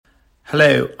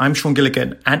Hello, I'm Sean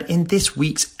Gilligan, and in this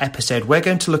week's episode, we're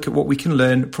going to look at what we can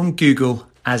learn from Google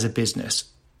as a business.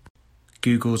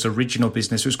 Google's original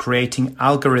business was creating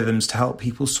algorithms to help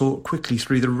people sort quickly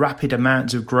through the rapid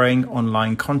amounts of growing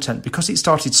online content. Because it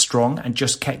started strong and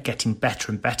just kept getting better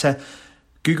and better,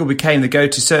 Google became the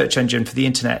go-to search engine for the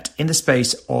internet in the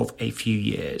space of a few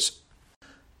years.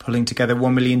 Pulling together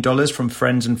 $1 million from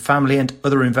friends and family and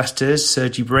other investors,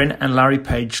 Sergey Brin and Larry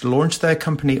Page launched their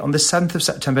company on the 7th of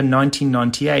September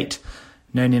 1998.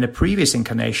 Known in a previous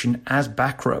incarnation as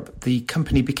Backrub, the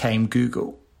company became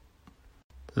Google.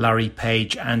 Larry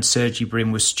Page and Sergey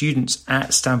Brin were students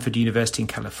at Stanford University in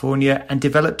California and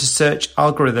developed a search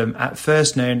algorithm at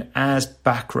first known as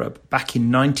Backrub back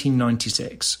in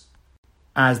 1996.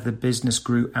 As the business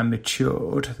grew and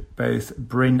matured, both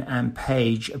Brin and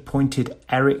Page appointed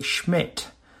Eric Schmidt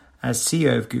as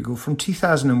CEO of Google from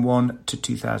 2001 to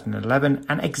 2011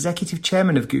 and executive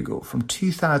chairman of Google from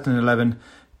 2011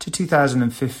 to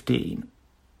 2015.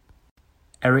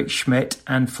 Eric Schmidt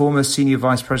and former senior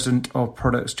vice president of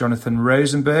products Jonathan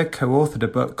Rosenberg co-authored a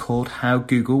book called How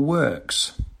Google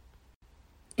Works.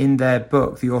 In their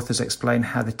book, the authors explain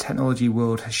how the technology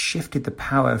world has shifted the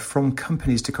power from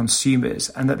companies to consumers,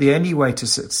 and that the only way to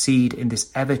succeed in this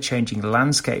ever-changing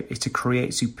landscape is to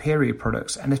create superior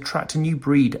products and attract a new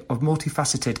breed of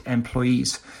multifaceted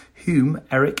employees, whom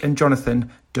Eric and Jonathan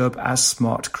dub as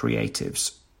smart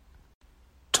creatives.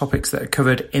 Topics that are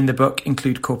covered in the book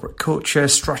include corporate culture,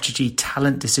 strategy,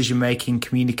 talent, decision-making,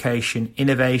 communication,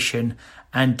 innovation,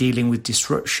 and dealing with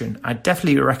disruption. I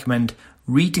definitely recommend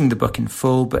reading the book in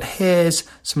full, but here's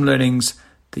some learnings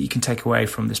that you can take away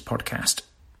from this podcast.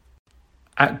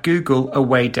 At Google,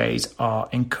 away days are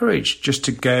encouraged, just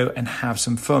to go and have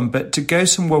some fun, but to go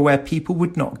somewhere where people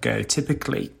would not go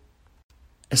typically.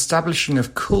 Establishing a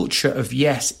culture of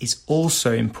yes is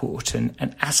also important,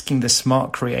 and asking the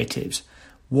smart creatives,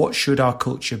 what should our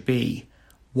culture be?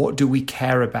 What do we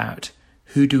care about?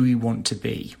 Who do we want to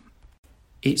be?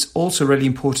 It's also really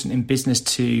important in business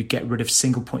to get rid of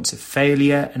single points of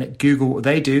failure. And at Google, what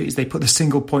they do is they put the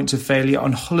single points of failure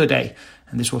on holiday.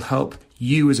 And this will help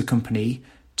you as a company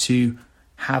to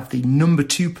have the number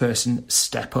 2 person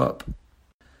step up.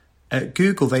 At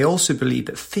Google, they also believe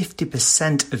that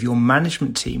 50% of your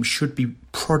management team should be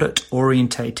product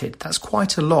orientated. That's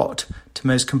quite a lot to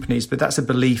most companies, but that's a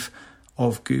belief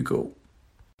of Google.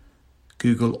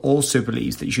 Google also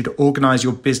believes that you should organize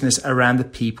your business around the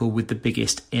people with the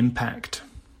biggest impact.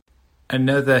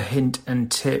 Another hint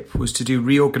and tip was to do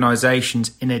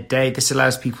reorganizations in a day. This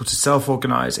allows people to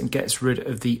self-organize and gets rid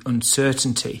of the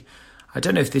uncertainty. I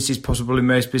don't know if this is possible in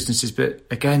most businesses, but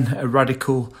again, a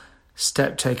radical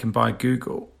step taken by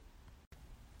Google.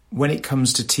 When it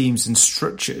comes to teams and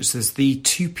structures, there's the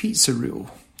 2 pizza rule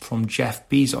from Jeff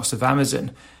Bezos of Amazon.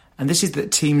 And this is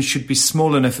that teams should be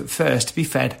small enough at first to be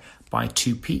fed by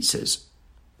 2 pizzas.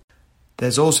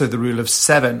 There's also the rule of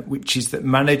 7, which is that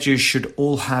managers should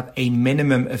all have a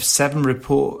minimum of 7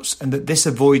 reports, and that this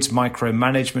avoids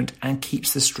micromanagement and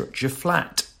keeps the structure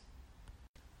flat.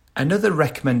 Another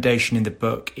recommendation in the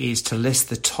book is to list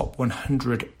the top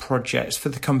 100 projects for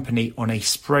the company on a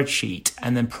spreadsheet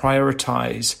and then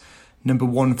prioritize number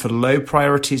 1 for low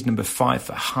priorities, number 5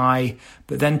 for high,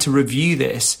 but then to review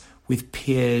this with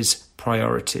peers'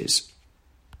 priorities.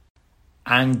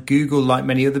 And Google, like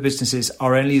many other businesses,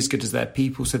 are only as good as their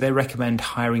people, so they recommend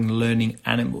hiring learning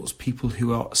animals, people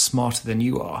who are smarter than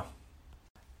you are.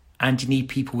 And you need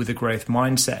people with a growth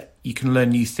mindset. You can learn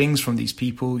new things from these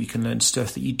people. You can learn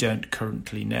stuff that you don't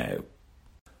currently know.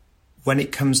 When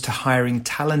it comes to hiring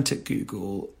talent at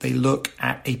Google, they look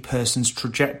at a person's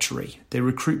trajectory. They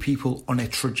recruit people on a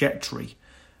trajectory,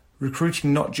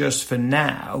 recruiting not just for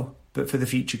now, but for the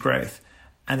future growth.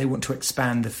 And they want to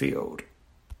expand the field.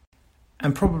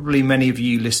 And probably many of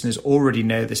you listeners already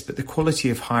know this, but the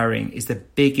quality of hiring is the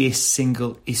biggest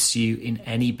single issue in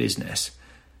any business.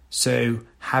 So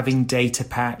having data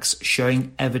packs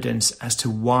showing evidence as to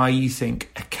why you think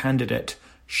a candidate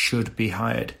should be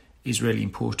hired is really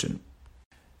important.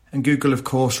 And Google, of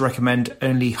course, recommend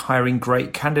only hiring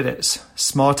great candidates,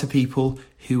 smarter people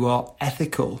who are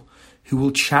ethical, who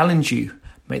will challenge you,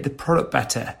 make the product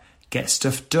better, get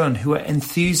stuff done, who are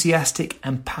enthusiastic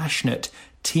and passionate,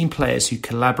 team players who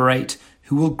collaborate,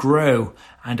 who will grow,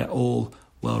 and are all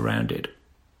well-rounded.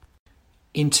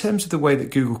 In terms of the way that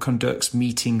Google conducts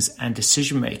meetings and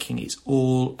decision-making, it's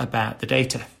all about the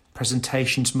data.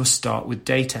 Presentations must start with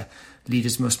data.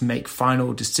 Leaders must make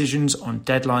final decisions on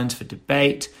deadlines for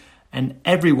debate, and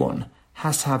everyone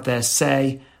has to have their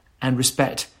say and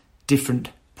respect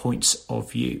different points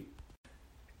of view.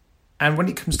 And when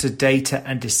it comes to data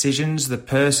and decisions, the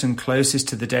person closest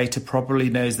to the data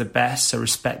probably knows the best, so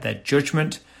respect their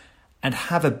judgment and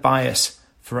have a bias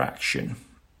for action.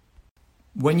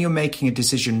 When you're making a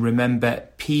decision, remember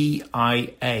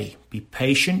PIA. Be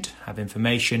patient, have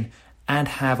information, and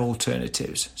have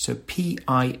alternatives. So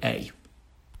PIA.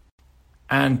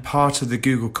 And part of the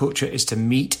Google culture is to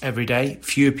meet every day.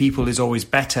 Fewer people is always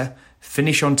better.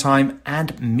 Finish on time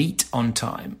and meet on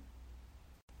time.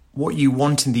 What you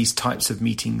want in these types of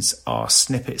meetings are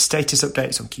snippet status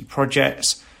updates on key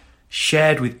projects,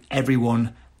 shared with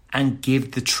everyone, and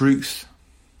give the truth.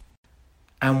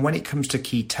 And when it comes to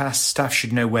key tasks, staff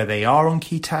should know where they are on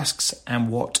key tasks and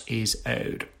what is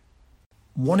owed.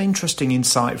 One interesting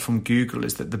insight from Google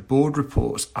is that the board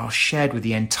reports are shared with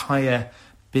the entire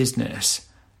business,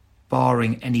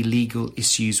 barring any legal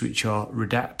issues which are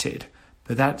redacted.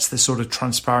 But that's the sort of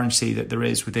transparency that there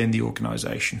is within the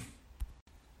organisation.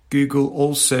 Google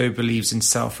also believes in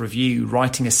self-review.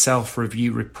 Writing a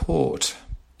self-review report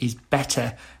is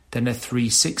better than a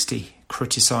 360.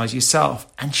 Criticize yourself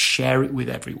and share it with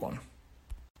everyone.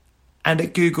 And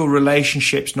at Google,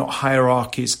 relationships, not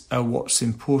hierarchies, are what's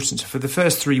important. So for the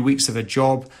first 3 weeks of a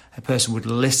job, a person would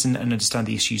listen and understand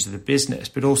the issues of the business,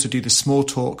 but also do the small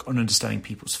talk on understanding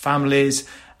people's families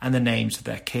and the names of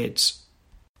their kids.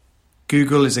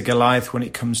 Google is a Goliath when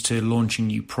it comes to launching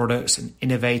new products and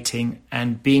innovating,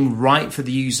 and being right for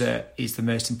the user is the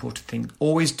most important thing.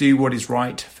 Always do what is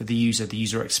right for the user. The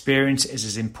user experience is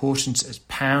as important as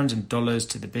pounds and dollars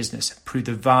to the business. Prove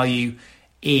the value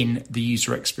in the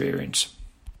user experience.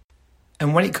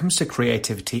 And when it comes to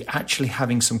creativity, actually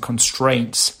having some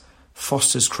constraints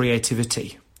fosters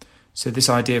creativity. So this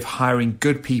idea of hiring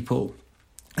good people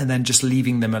and then just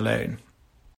leaving them alone.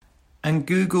 And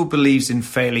Google believes in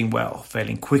failing well,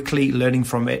 failing quickly, learning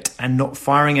from it, and not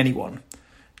firing anyone.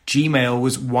 Gmail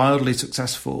was wildly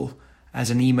successful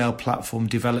as an email platform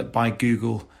developed by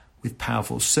Google with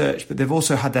powerful search, but they've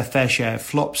also had their fair share of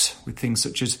flops with things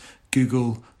such as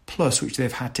Google Plus, which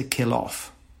they've had to kill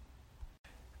off.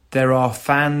 There are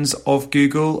fans of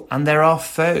Google and there are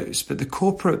foes, but the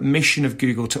corporate mission of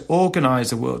Google to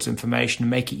organize the world's information and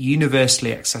make it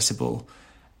universally accessible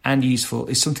and useful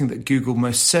is something that Google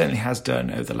most certainly has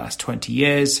done over the last 20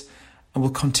 years and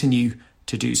will continue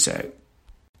to do so.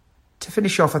 To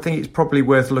finish off, I think it's probably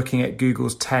worth looking at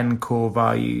Google's 10 core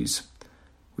values,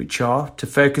 which are to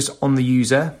focus on the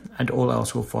user and all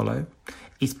else will follow.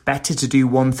 It's better to do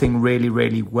one thing really,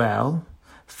 really well.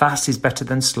 Fast is better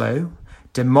than slow.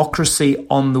 Democracy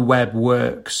on the web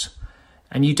works.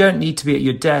 And you don't need to be at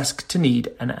your desk to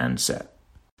need an answer.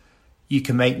 You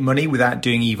can make money without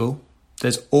doing evil.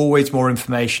 There's always more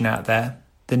information out there.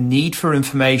 The need for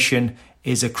information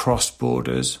is across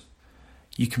borders.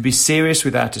 You can be serious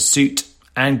without a suit,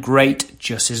 and great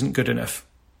just isn't good enough.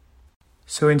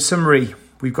 So in summary,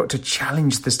 we've got to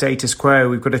challenge the status quo.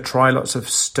 We've got to try lots of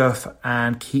stuff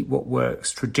and keep what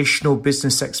works. Traditional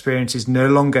business experience is no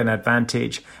longer an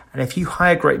advantage. And if you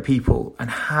hire great people and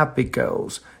have big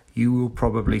goals, you will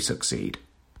probably succeed.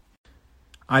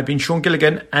 I've been Sean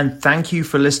Gilligan, and thank you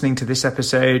for listening to this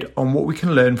episode on what we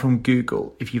can learn from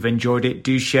Google. If you've enjoyed it,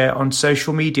 do share on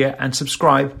social media and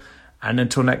subscribe. And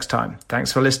until next time,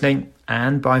 thanks for listening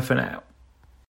and bye for now.